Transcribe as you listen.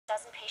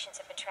dozen patients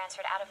have been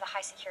transferred out of the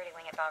high security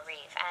wing at Belle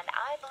Reve, and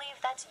I believe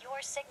that's your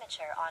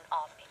signature on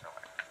all the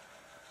paperwork.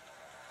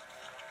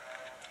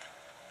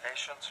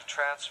 Patients are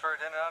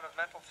transferred in and out of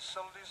mental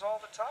facilities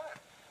all the time.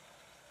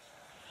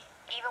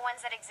 Even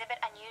ones that exhibit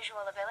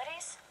unusual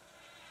abilities?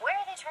 Where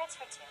are they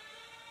transferred to?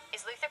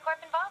 Is Luthor Corp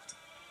involved?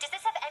 Does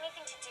this have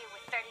anything to do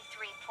with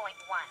 33.1?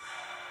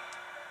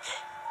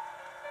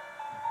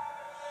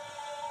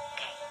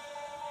 Okay,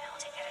 I'll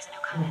take that as a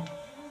no comment.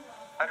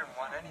 I didn't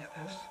want any of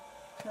this.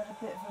 Is that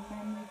a bit of a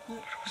memory glitch?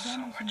 It was Because so I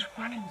know some much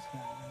money. crimes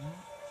going on.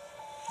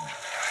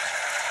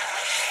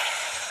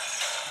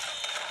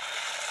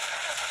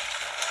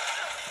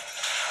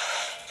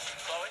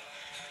 Chloe,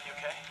 you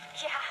okay?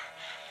 Yeah.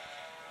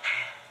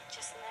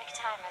 Just in the nick of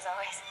time, as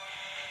always.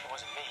 It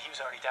wasn't me. He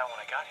was already down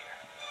when I got here.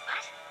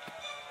 What?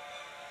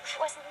 If it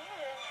wasn't you,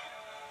 then...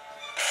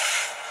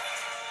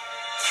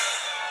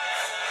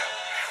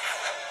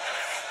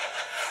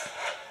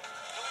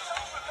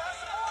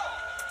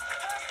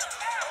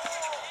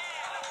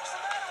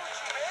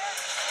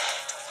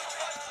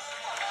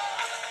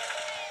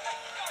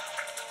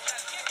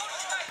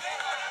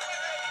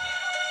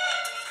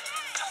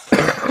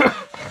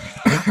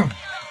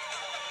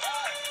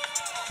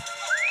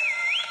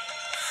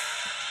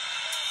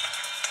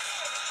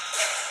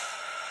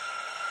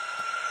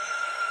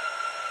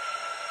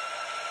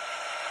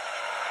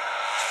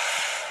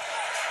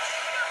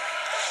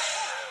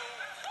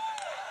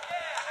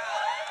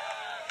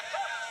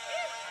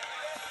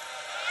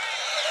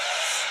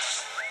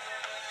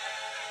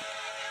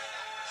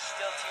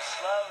 Still too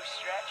slow,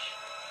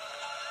 Stretch.